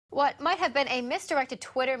What might have been a misdirected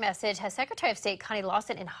Twitter message has Secretary of State Connie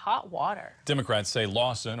Lawson in hot water. Democrats say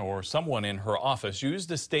Lawson or someone in her office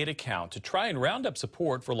used a state account to try and round up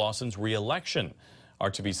support for Lawson's re-election.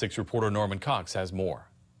 RTV6 reporter Norman Cox has more.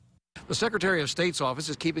 The Secretary of State's office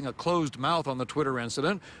is keeping a closed mouth on the Twitter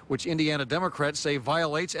incident, which Indiana Democrats say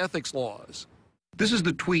violates ethics laws. This is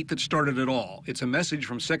the tweet that started it all. It's a message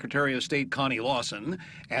from Secretary of State Connie Lawson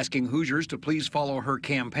asking Hoosiers to please follow her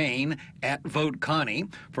campaign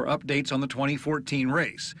 @VoteConnie for updates on the 2014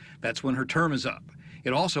 race. That's when her term is up.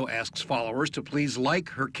 It also asks followers to please like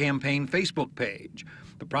her campaign Facebook page.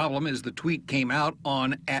 The problem is the tweet came out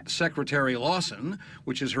on @Secretary Lawson,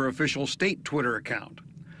 which is her official state Twitter account.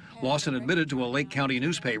 Lawson admitted to a Lake County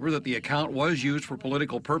newspaper that the account was used for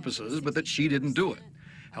political purposes, but that she didn't do it.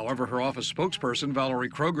 However, her office spokesperson, Valerie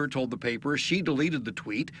Kroger, told the paper she deleted the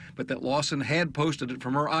tweet, but that Lawson had posted it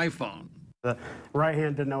from her iPhone. The right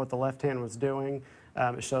hand didn't know what the left hand was doing.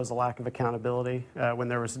 It shows a lack of accountability when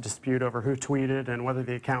there was a dispute over who tweeted and whether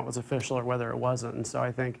the account was official or whether it wasn't. And so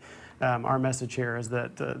I think our message here is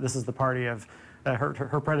that this is the party of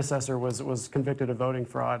her predecessor was convicted of voting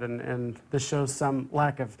fraud, and this shows some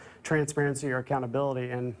lack of transparency or accountability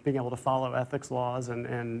in being able to follow ethics laws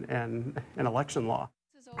and election law.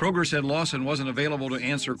 Kroger said Lawson wasn't available to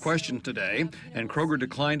answer questions today, and Kroger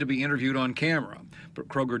declined to be interviewed on camera. But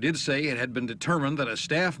Kroger did say it had been determined that a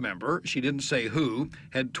staff member, she didn't say who,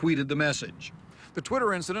 had tweeted the message. The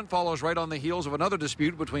Twitter incident follows right on the heels of another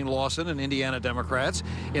dispute between Lawson and Indiana Democrats.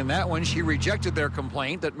 In that one, she rejected their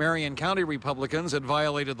complaint that Marion County Republicans had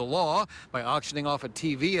violated the law by auctioning off a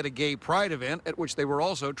TV at a gay pride event at which they were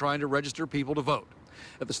also trying to register people to vote.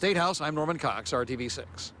 At the State House, I'm Norman Cox,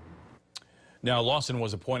 RTV6. Now, Lawson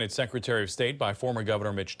was appointed Secretary of State by former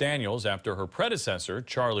Governor Mitch Daniels after her predecessor,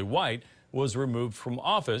 Charlie White, was removed from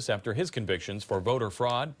office after his convictions for voter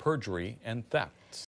fraud, perjury, and theft.